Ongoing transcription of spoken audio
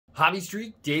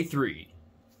Hobbystreak Day 3.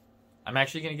 I'm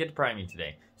actually going to get to priming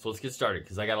today, so let's get started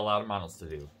because I got a lot of models to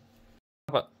do.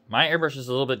 But my airbrush is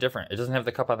a little bit different. It doesn't have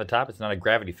the cup on the top. It's not a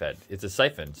gravity fed. It's a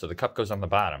siphon, so the cup goes on the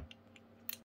bottom.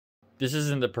 This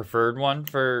isn't the preferred one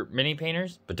for mini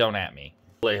painters, but don't at me.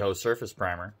 Vallejo surface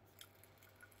primer.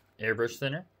 Airbrush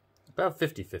thinner. About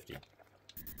 50-50.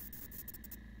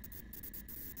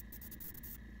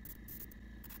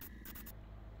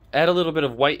 Add a little bit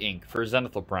of white ink for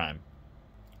zenithal prime.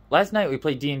 Last night we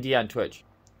played D&D on Twitch.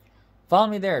 Follow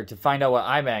me there to find out what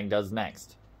iBang does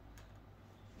next.